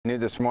New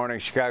this morning,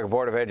 Chicago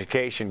Board of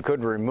Education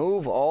could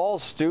remove all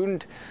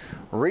student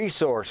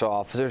resource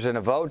officers in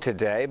a vote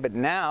today, but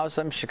now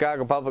some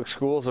Chicago public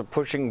schools are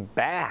pushing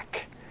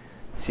back.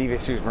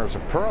 CBS News'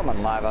 Marissa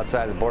Perlman live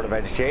outside the Board of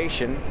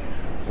Education,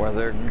 where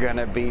they're going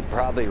to be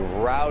probably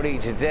rowdy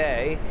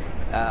today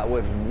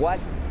with what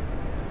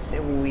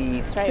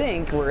we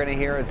think we're going to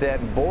hear at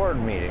that board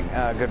meeting.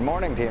 Good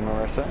morning to you,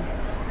 Marissa.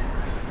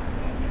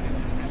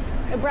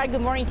 Brad,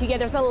 good morning to you.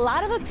 There's a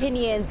lot of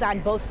opinions on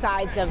both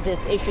sides of this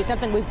issue,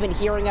 something we've been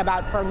hearing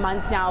about for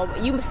months now.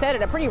 You said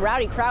it, a pretty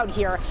rowdy crowd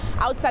here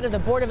outside of the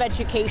Board of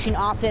Education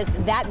office.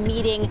 That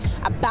meeting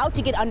about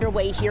to get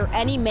underway here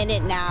any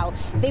minute now.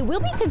 They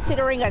will be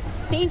considering a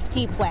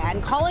safety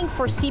plan calling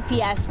for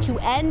CPS to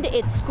end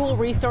its school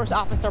resource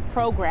officer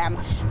program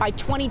by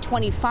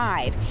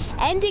 2025.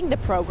 Ending the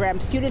program,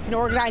 students and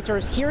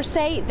organizers here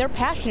say they're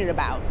passionate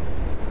about.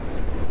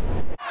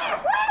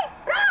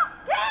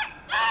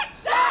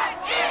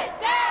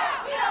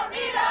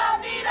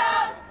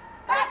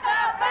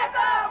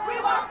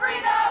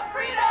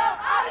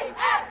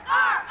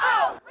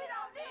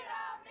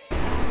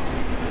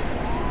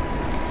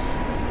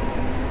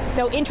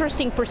 So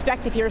interesting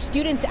perspective here.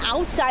 Students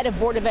outside of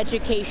Board of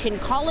Education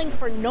calling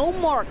for no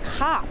more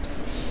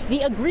cops.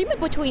 The agreement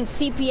between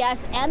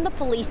CPS and the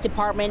police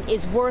department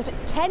is worth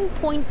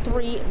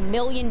 $10.3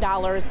 million,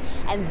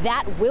 and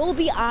that will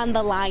be on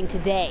the line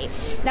today.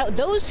 Now,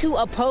 those who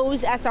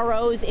oppose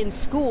SROs in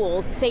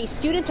schools say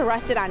students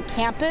arrested on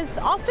campus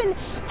often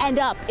end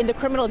up in the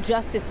criminal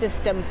justice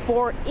system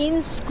for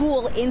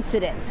in-school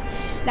incidents.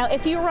 Now,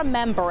 if you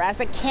remember, as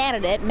a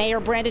candidate,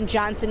 Mayor Brandon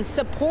Johnson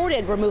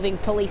supported removing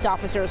police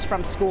officers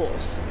from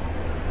schools.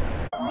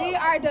 We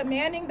are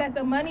demanding that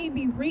the money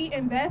be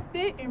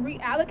reinvested and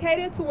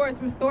reallocated towards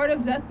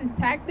restorative justice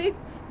tactics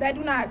that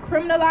do not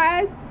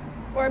criminalize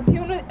or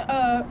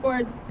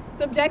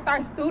subject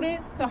our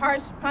students to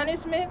harsh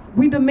punishments.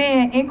 We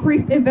demand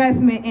increased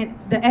investment in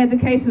the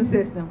education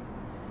system,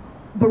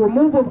 the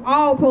removal of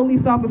all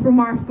police officers from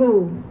our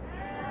schools,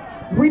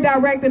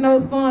 redirecting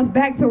those funds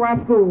back to our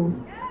schools,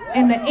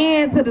 and the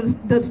end to the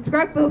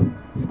destructive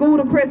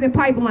school-to-prison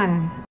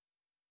pipeline.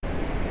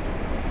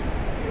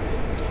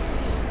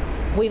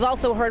 We've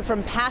also heard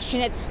from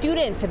passionate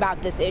students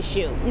about this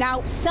issue.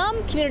 Now,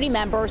 some community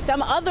members,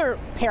 some other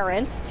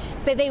parents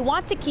say they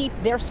want to keep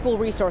their school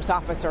resource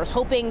officers,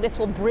 hoping this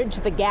will bridge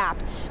the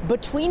gap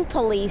between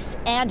police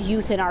and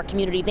youth in our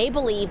community. They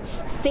believe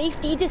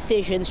safety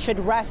decisions should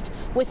rest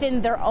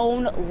within their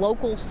own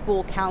local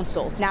school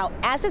councils. Now,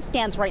 as it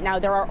stands right now,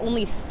 there are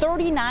only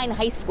 39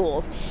 high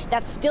schools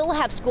that still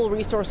have school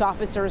resource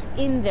officers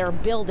in their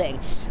building.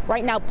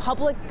 Right now,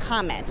 public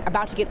comment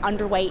about to get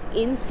underway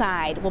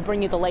inside. We'll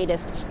bring you the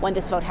latest when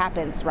this vote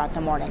happens throughout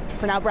the morning.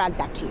 For now, Brad,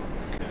 back to you.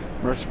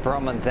 Marissa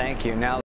Perlman, thank you. Now